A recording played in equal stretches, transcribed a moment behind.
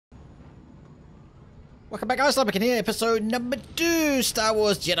Welcome back, guys. I'm here, episode number 2, Star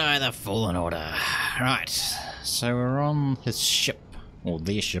Wars Jedi: The Fallen Order. Right, so we're on his ship, or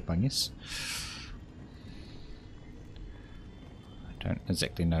their ship, I guess. I don't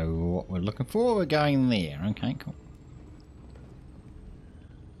exactly know what we're looking for. We're going there. Okay, cool.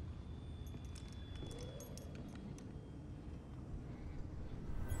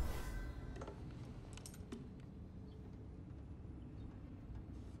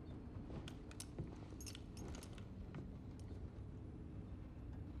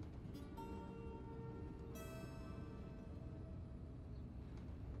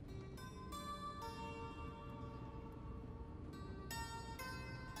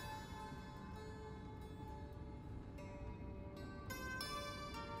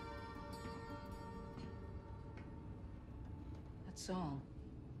 Song.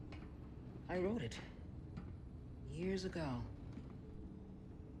 I wrote it years ago.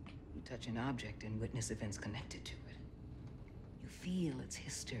 You touch an object and witness events connected to it. You feel its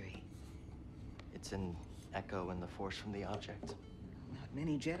history. It's an echo in the force from the object. Not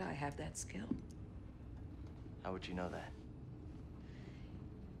many Jedi have that skill. How would you know that?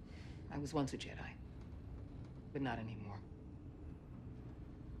 I was once a Jedi, but not anymore.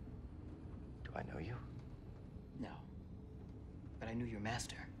 Do I know you? No. But I knew your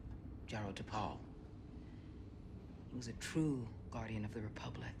master, Jaro Tapal. He was a true guardian of the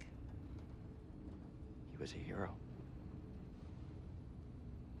Republic. He was a hero.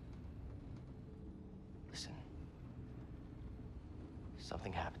 Listen.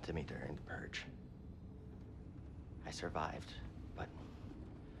 Something happened to me during the Purge. I survived, but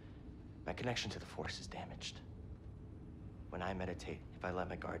my connection to the Force is damaged. When I meditate, if I let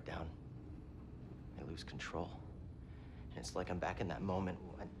my guard down, I lose control. And it's like I'm back in that moment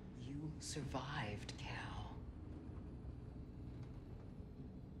when... You survived, Cal.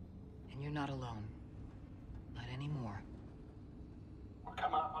 And you're not alone. Not anymore. We're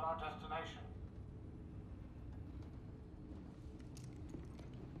coming up on our destination.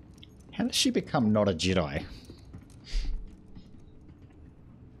 How does she become not a Jedi?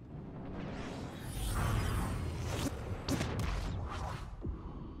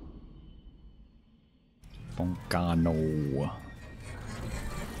 Boncano.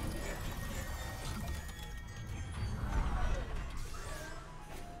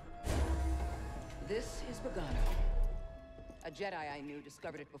 This is Bogano. A Jedi I knew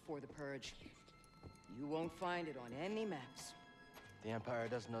discovered it before the Purge. You won't find it on any maps. The Empire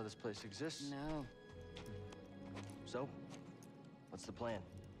doesn't know this place exists. No. So, what's the plan?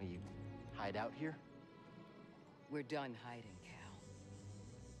 We hide out here? We're done hiding, Cal.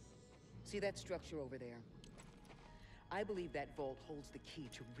 See that structure over there? I believe that vault holds the key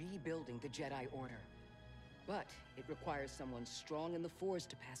to rebuilding the Jedi Order. But it requires someone strong in the Force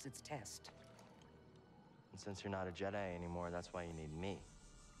to pass its test. And since you're not a Jedi anymore, that's why you need me.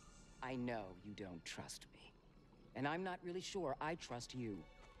 I know you don't trust me. And I'm not really sure I trust you.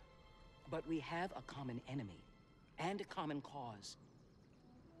 But we have a common enemy. And a common cause.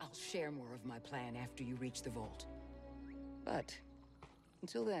 I'll share more of my plan after you reach the vault. But,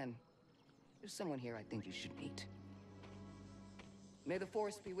 until then, there's someone here I think you should meet. May the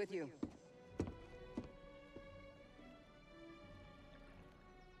Force be with you.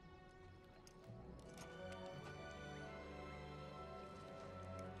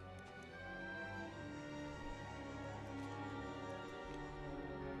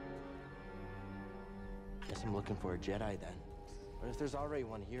 Guess I'm looking for a Jedi then. But if there's already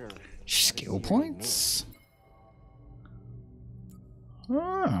one here... Skill points?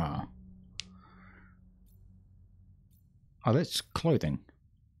 Ah. Oh, that's clothing.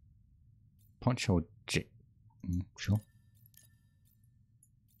 Poncho jet. Sure.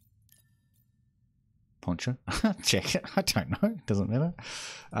 Poncho? Check it. I don't know. Doesn't matter.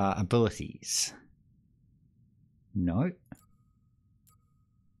 Abilities. No.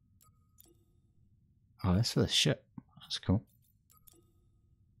 Oh, that's for the ship. That's cool.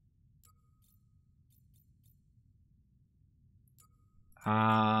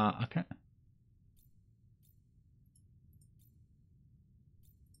 Okay.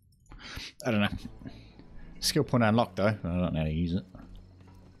 I don't know. Skill point unlocked though. I don't know how to use it.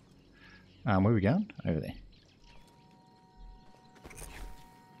 Where are we going? Over there.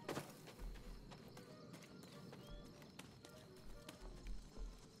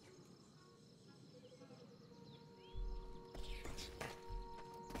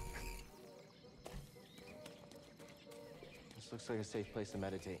 This looks like a safe place to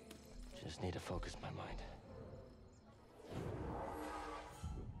meditate. Just need to focus my mind.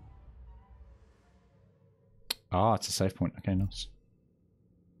 Ah, it's a save point. Okay, nice.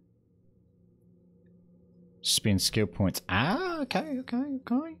 Spend skill points. Ah, okay, okay,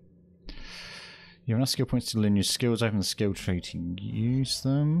 okay. You have enough skill points to learn your skills. Open the skill tree to use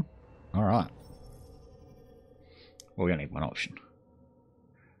them. Alright. Well, we only need one option.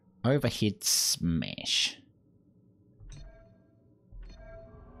 Overhead smash.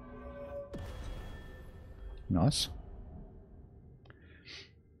 Nice.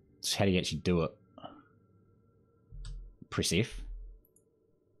 So how do you actually do it? Press F.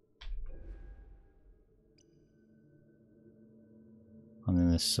 And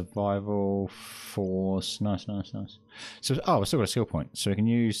then the survival force. Nice, nice, nice. So, oh, I've still got a skill point. So we can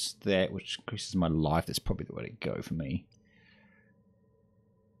use that, which increases my life. That's probably the way to go for me.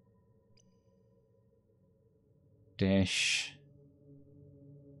 Dash.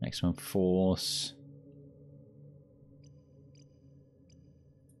 Maximum force.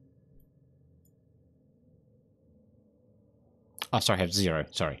 Oh, sorry, I have 0.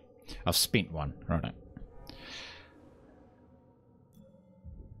 Sorry. I've spent 1. Right.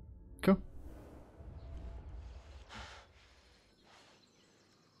 Cool.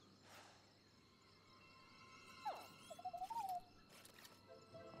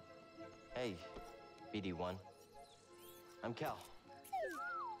 Hey, BD1. I'm Cal.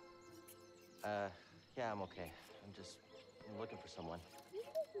 Yeah, I'm okay. I'm looking for someone.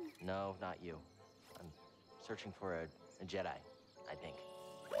 No, not you. I'm searching for a Jedi, I think.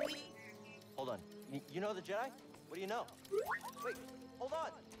 Hold on. You know the Jedi? What do you know? Wait, hold on.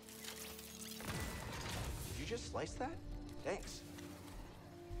 Did you just slice that? Thanks.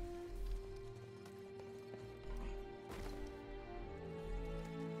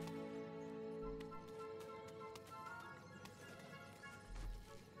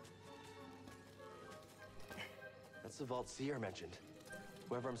 That's the vault Seer mentioned.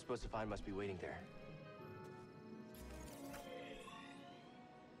 Whoever I'm supposed to find must be waiting there.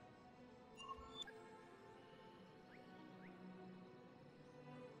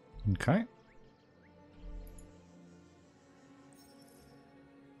 Okay.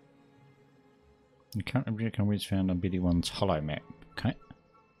 You can't object on which found on BD1's hollow map. Okay.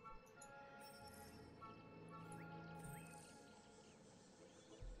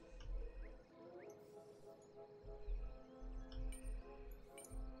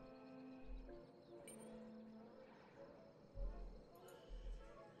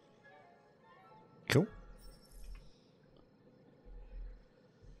 Cool.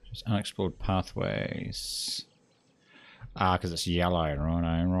 Just unexplored pathways. Ah, because it's yellow.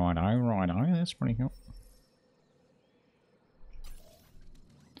 Righto. That's pretty cool.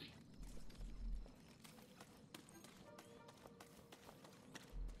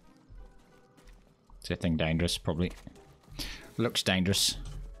 Is that thing dangerous? Probably. Looks dangerous.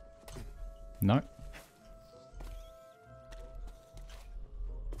 No.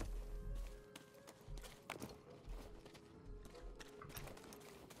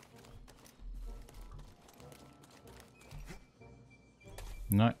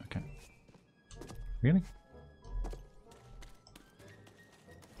 No, okay. Really?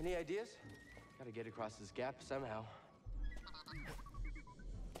 Any ideas? Gotta get across this gap somehow.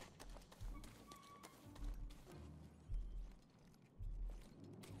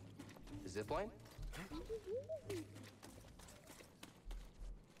 The zipline?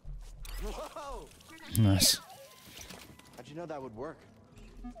 Whoa! Nice. How'd you know that would work?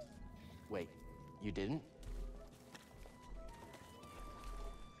 Wait, you didn't?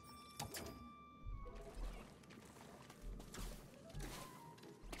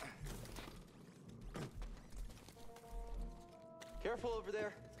 Careful over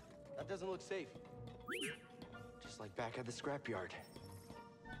there. That doesn't look safe. Just like back at the scrapyard.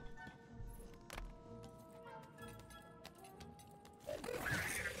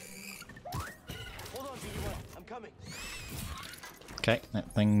 Hold on, BD1. I'm coming. Okay,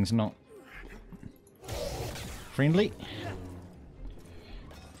 that thing's not friendly.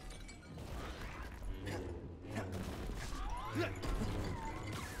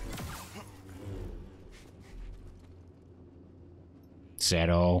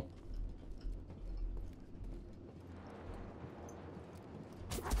 Settle.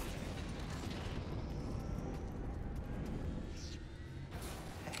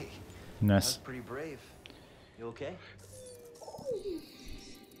 Hey, Nice. that's pretty brave. You okay?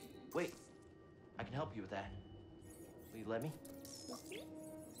 Wait, I can help you with that. Will you let me?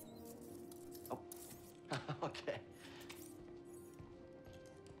 Oh, okay.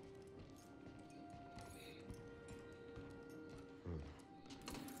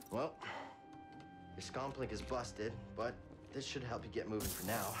 Well, your scomplink is busted, but this should help you get moving for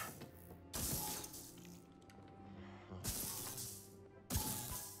now.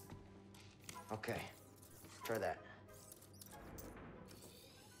 Okay. Try that.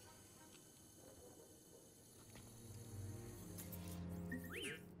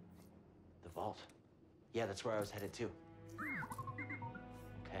 The vault. Yeah, that's where I was headed to.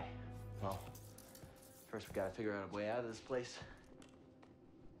 Okay, well, first we gotta figure out a way out of this place.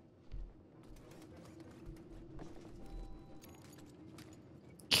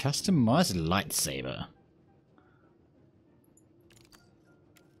 Customized lightsaber.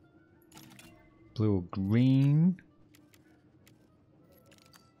 Blue or green.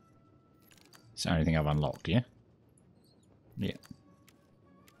 It's the only thing I've unlocked, yeah? Yeah.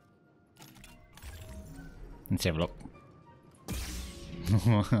 Let's have a look.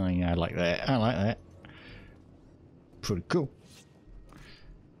 Yeah, I like that. I like that. Pretty cool.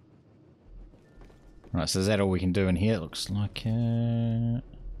 Right, so is that all we can do in here? It looks like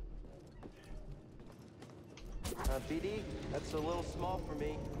BD, that's a little small for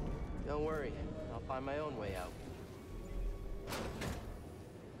me. Don't worry, I'll find my own way out.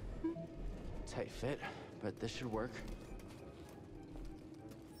 Tight fit, but this should work.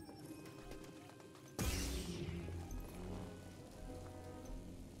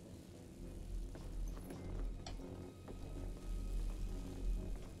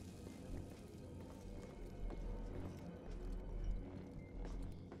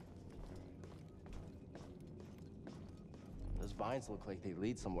 Those vines look like they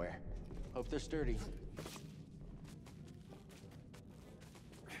lead somewhere. Hope they're sturdy.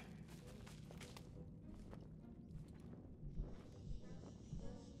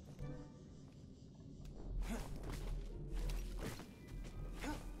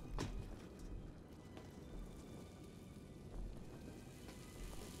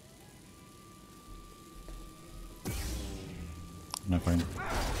 no problem.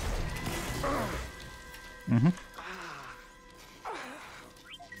 Mm-hmm.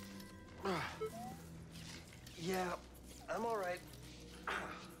 Yeah, I'm all right.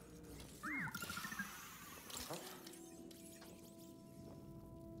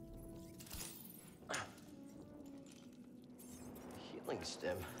 Healing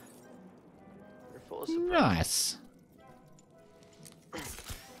stem. You're full of surprise. Nice.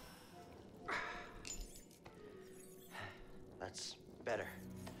 That's better.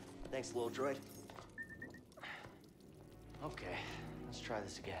 Thanks, little droid. Okay, let's try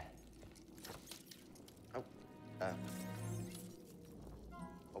this again. Oh,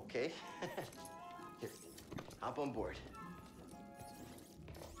 okay. Here, hop on board.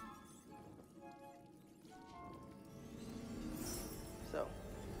 So,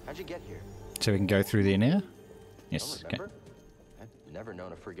 how'd you get here? So we can go through there now? Don't Yes. Okay. remember? I've never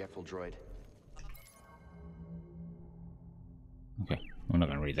known a forgetful droid. Okay. I'm not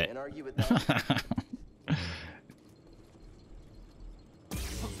going to read that. Can't argue with that.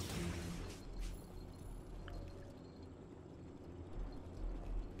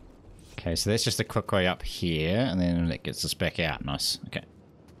 Okay, so that's just a quick way up here, and then that gets us back out. Nice. Okay.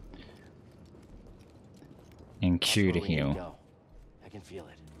 And That's Q where to we need heal. go. I can feel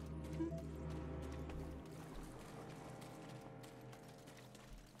it.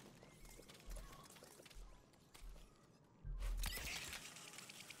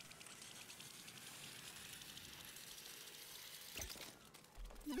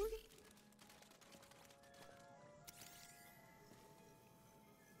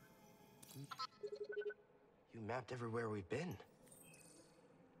 You mapped everywhere we've been.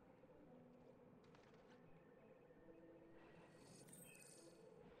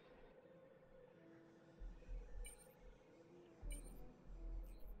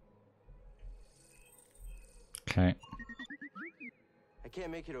 Okay. I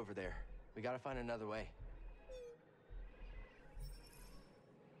can't make it over there. We gotta find another way.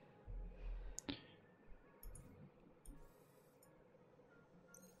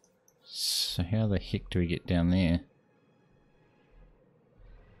 So how the heck do we get down there?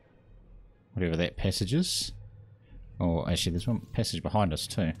 Whatever that passage is. Oh, actually, there's one passage behind us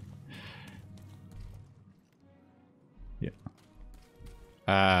too. Yep.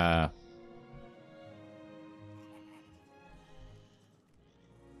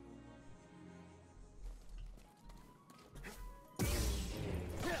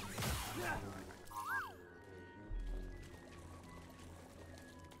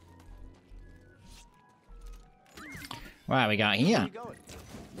 What we got Where here? are you going?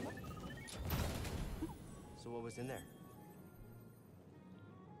 So what was in there?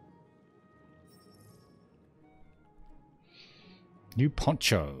 New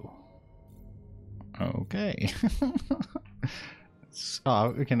poncho. Okay. Oh,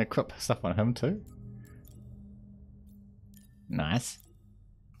 we can equip stuff on him too. Nice.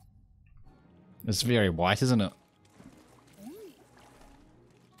 It's very white, isn't it?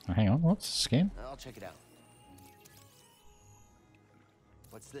 Oh, hang on, what's the scan? I'll check it out.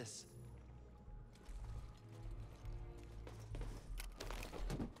 What's this?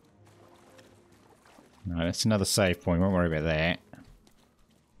 No, that's another save point. Won't worry about that.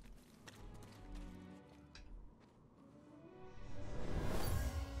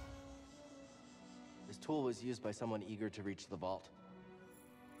 This tool was used by someone eager to reach the vault.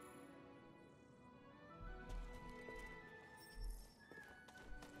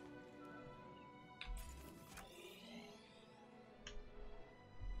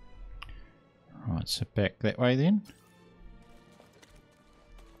 Right, so back that way then.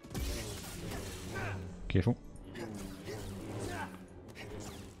 Careful.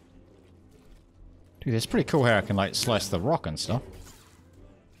 Dude, it's pretty cool how I can like slice the rock and stuff.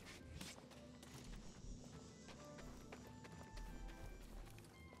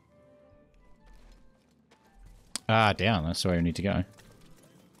 Ah, down. That's where we need to go.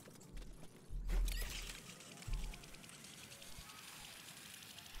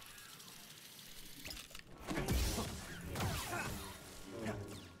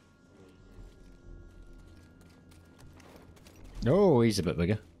 Oh, he's a bit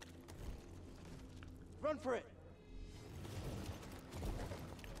bigger. Run for it.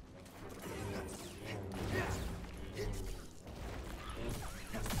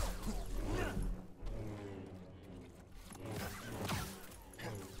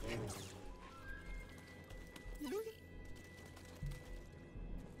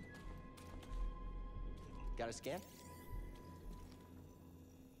 Got a scan?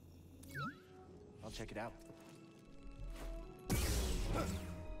 I'll check it out.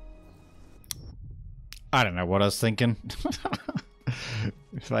 I don't know what I was thinking.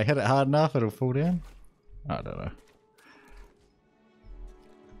 If I hit it hard enough, it'll fall down. I don't know.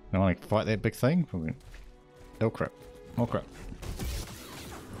 I want to fight that big thing. Oh crap! Oh crap!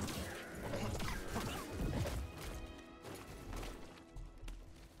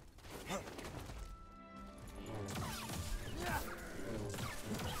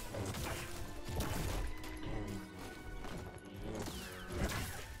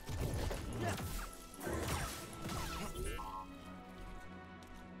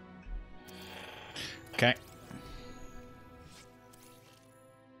 Okay.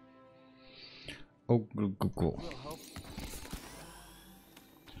 Oh, cool.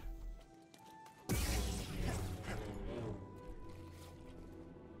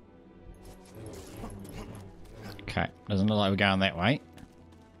 Okay, doesn't look like we're going that way.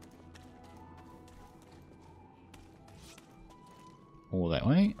 Or that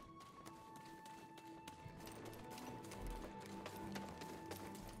way.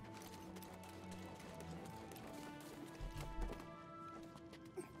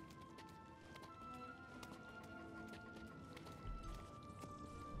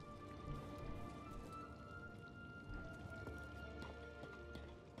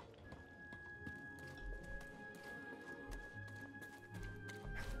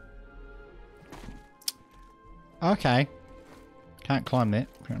 Okay. Can't climb that,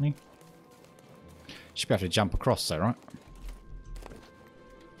 apparently. Should be able to jump across though, right?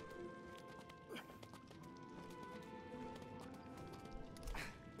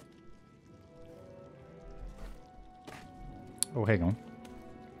 Oh, hang on.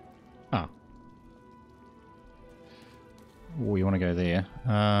 Ah. Oh, you want to go there.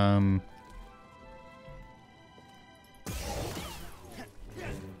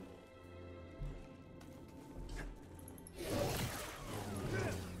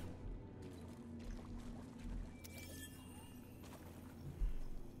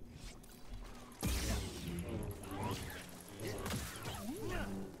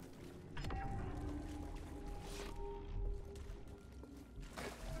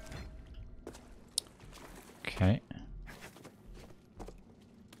 Okay.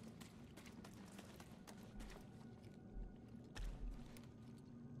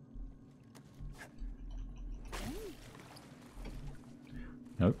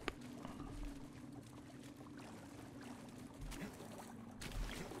 Nope.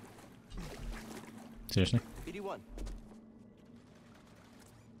 Seriously? BD1.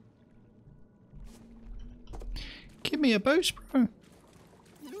 Give me a boost, bro.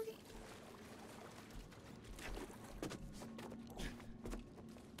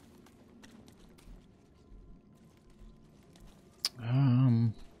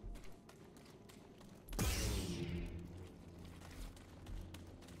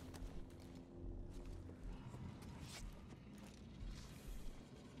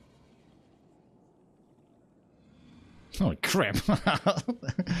 Holy crap.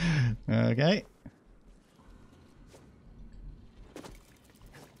 Okay.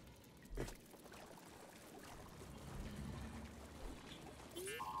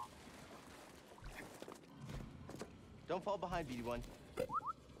 Don't fall behind, BD1.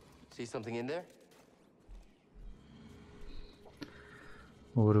 See something in there?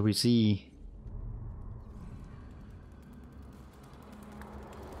 What do we see?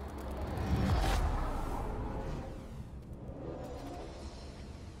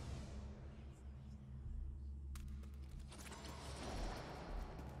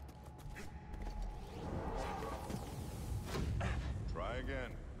 Try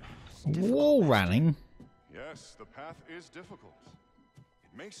again. Wall running? Yes, the path is difficult.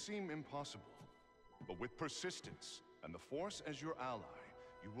 It may seem impossible, but with persistence and the Force as your ally,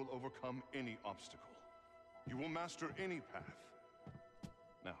 you will overcome any obstacle. You will master any path.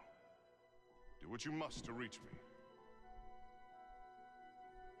 Now, do what you must to reach me.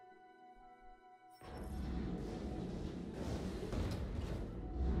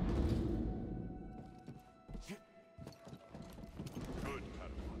 Good,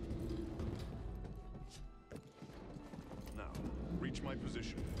 Padawan. Now, reach my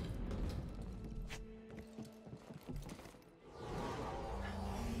position.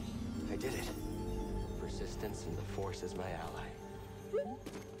 I did it. Persistence and the Force is my ally.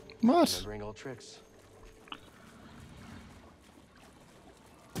 What? Remembering old tricks.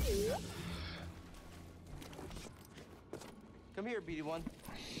 Come here, BD1.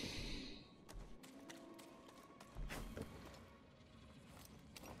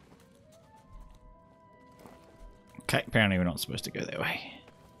 Okay, apparently we're not supposed to go that way.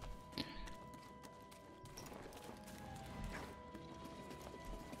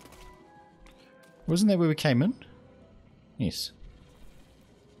 Wasn't that where we came in? Yes.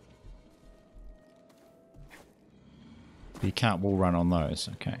 But you can't wall run on those.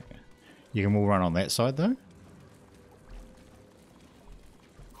 Okay. You can wall run on that side though?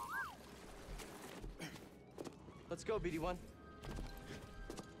 Let's go, BD1.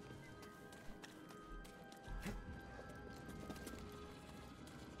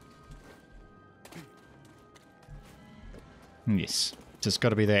 Yes. Just got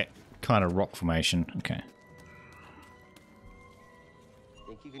to be that kind of rock formation. Okay.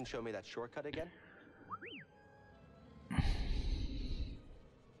 Think you can show me that shortcut again?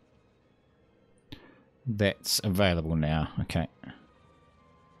 That's available now. Okay.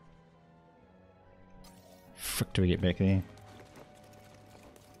 Frick, do we get back there?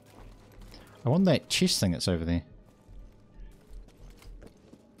 I want that chest thing that's over there.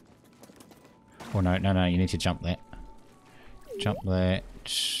 Oh no, no, no, you need to jump that. Jump that.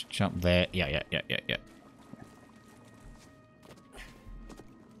 Jump that. Yeah.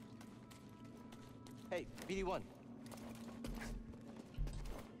 Hey, BD1.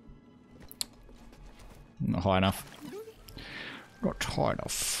 Not high enough. Not high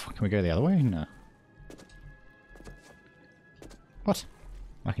enough. Can we go the other way? No. What?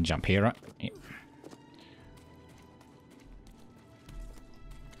 I can jump here, right? Yeah.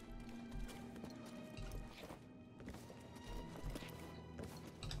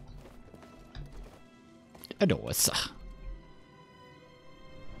 Adores.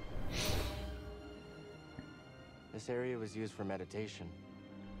 This area was used for meditation.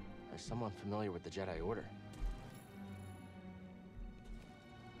 There's someone familiar with the Jedi Order.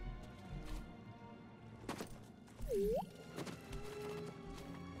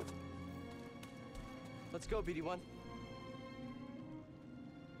 Let's go, BD1.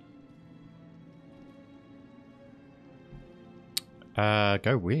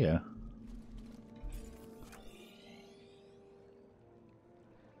 Go where?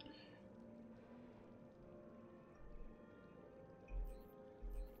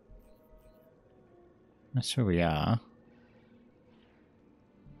 That's where we are.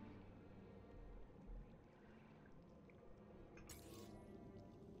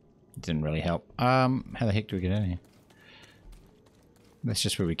 Didn't really help. How the heck do we get in here? That's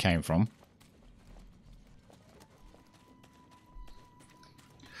just where we came from.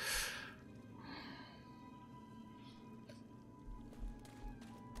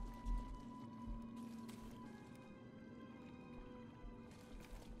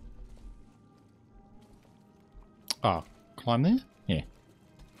 Oh, climb there? Yeah.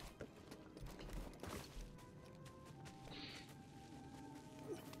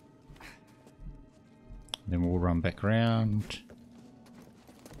 Then we'll run back around.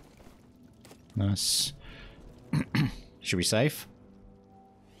 Nice. Should we save?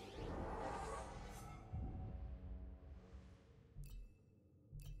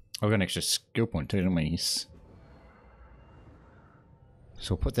 Oh, we got an extra skill point too, don't we? Yes.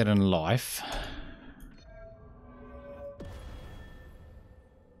 So we'll put that in life.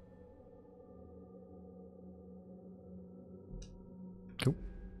 Cool.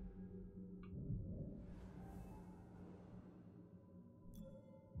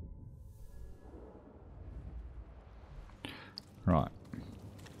 Right.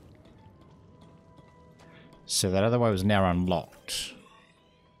 So that other way was now unlocked.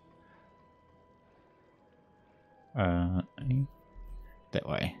 That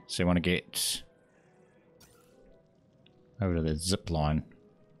way. So you want to get over to the zip line.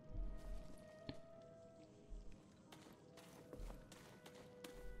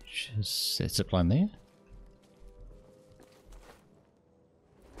 Is that zip line there?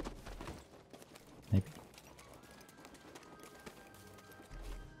 Maybe.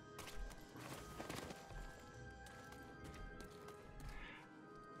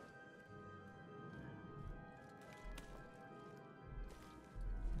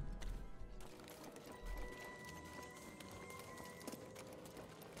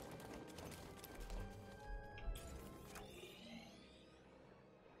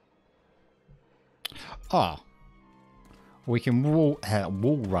 Ah, we can wall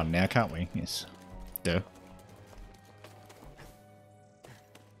run now, can't we? Yes. Duh.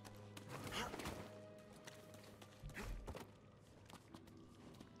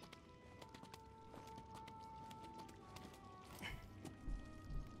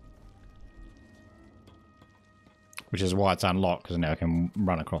 Which is why it's unlocked, because now I can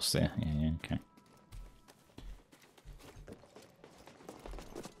run across there. Yeah, okay.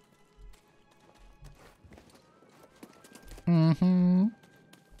 Mm-hmm.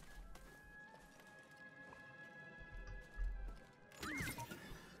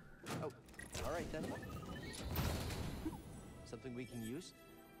 Oh, all right then. Something we can use?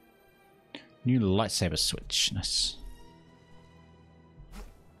 New lightsaber switch. Nice.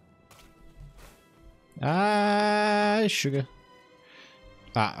 Ah, sugar.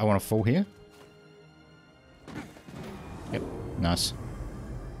 Ah, I want to fall here. Yep, nice.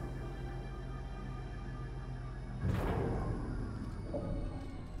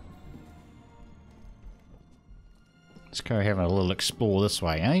 Let's go have a little explore this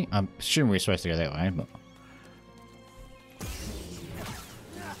way, eh? I'm assuming we're supposed to go that way, but...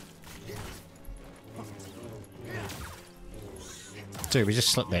 Dude, we just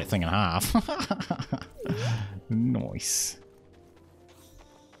slipped that thing in half. Nice.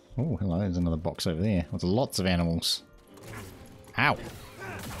 Oh, hello, there's another box over there with lots of animals. Ow!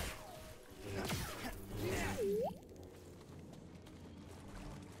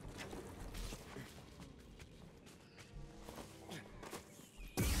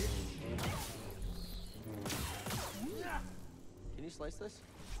 Can you slice this?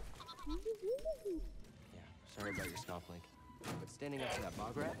 Yeah, sorry about your scalp link. But standing up to that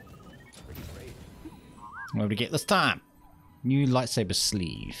bog rat, pretty great. What do we get this time? New lightsaber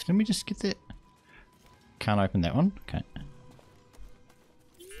sleeve. Let me just get that. Can't open that one. Okay.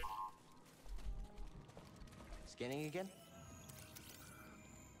 Scanning again?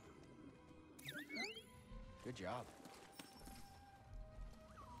 Good job.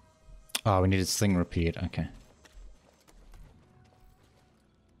 Oh, we need this thing repaired. Okay.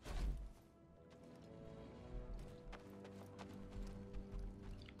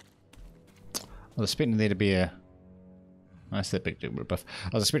 I was expecting there to be a... That's that big buff.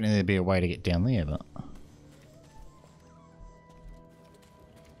 I was expecting there to be a way to get down there, but...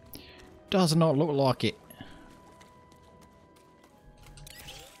 Does not look like it.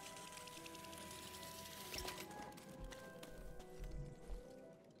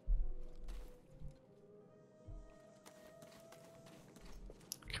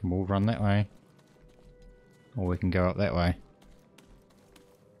 Can we run that way? Or we can go up that way.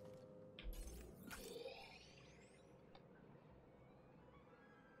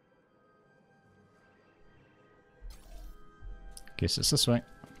 Guess it's this way.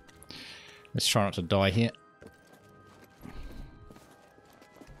 Let's try not to die here.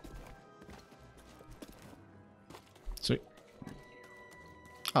 Sweet.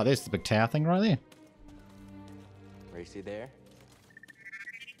 Oh, there's the big tower thing right there. Racy there?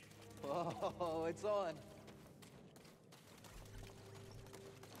 Whoa, it's on.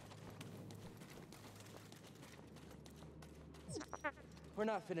 We're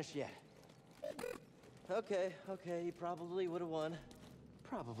not finished yet. Okay, you probably would have won.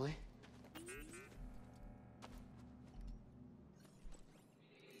 Probably.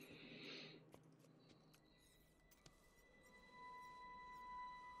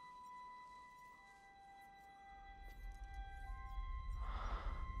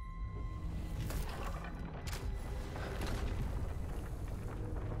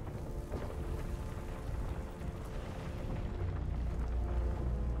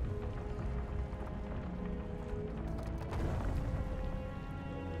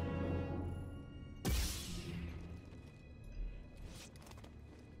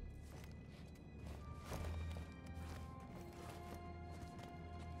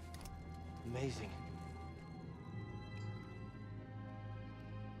 Amazing.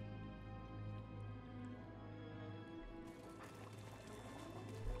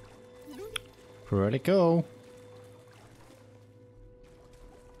 Pretty cool.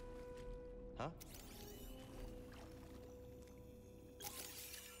 Huh?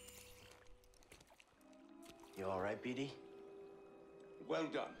 You all right, BD? Well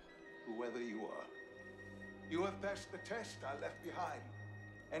done, whoever you are. You have passed the test I left behind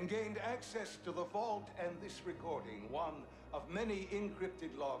and gained access to the vault and this recording, one of many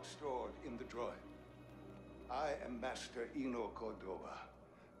encrypted logs stored in the droid. I am Master Eno Cordova.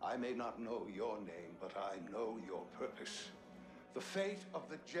 I may not know your name, but I know your purpose. The fate of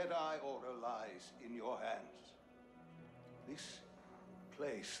the Jedi Order lies in your hands. This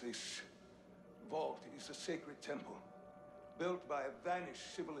place, this vault, is a sacred temple, built by a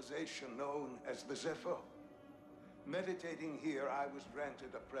vanished civilization known as the Zepho. Meditating here, I was granted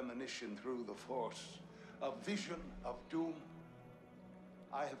a premonition through the Force, a vision of doom.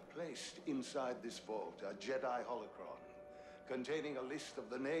 I have placed inside this vault a Jedi holocron, containing a list of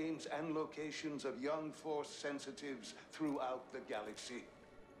the names and locations of young Force sensitives throughout the galaxy.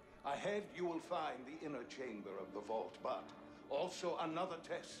 Ahead, you will find the inner chamber of the vault, but also another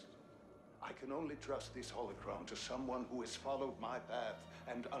test. I can only trust this holocron to someone who has followed my path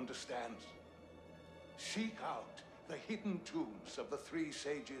and understands. Seek out the hidden tombs of the three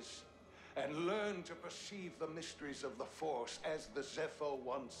sages and learn to perceive the mysteries of the Force as the Zepho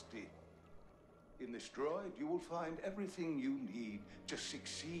once did. In this droid, you will find everything you need to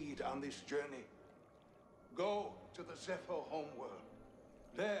succeed on this journey. Go to the Zepho homeworld.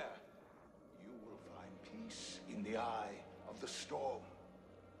 There, you will find peace in the eye of the storm.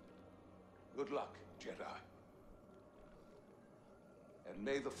 Good luck, Jedi. And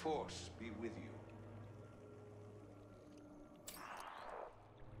may the Force be with you.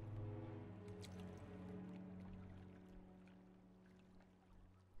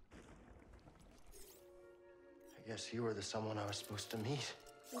 I guess you were the someone I was supposed to meet.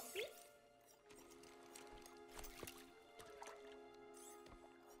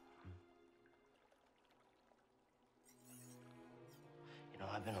 You know,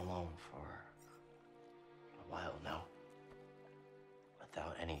 I've been alone for a while now.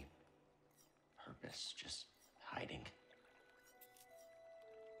 Without any purpose, just hiding.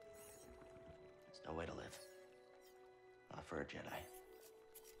 There's no way to live. Not for a Jedi.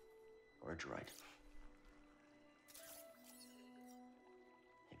 Or a droid.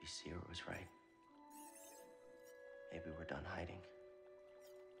 Maybe Seer was right. Maybe we're done hiding.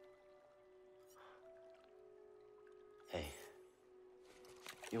 Hey,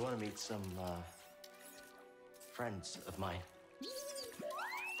 you want to meet some, friends of mine?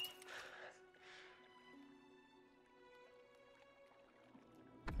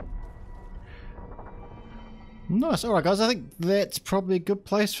 Nice. All right, guys. I think that's probably a good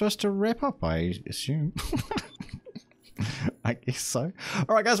place for us to wrap up, I assume. I guess so.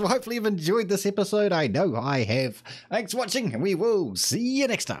 All right, guys. Well, hopefully you've enjoyed this episode. I know I have. Thanks for watching, and we will see you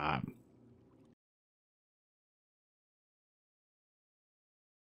next time.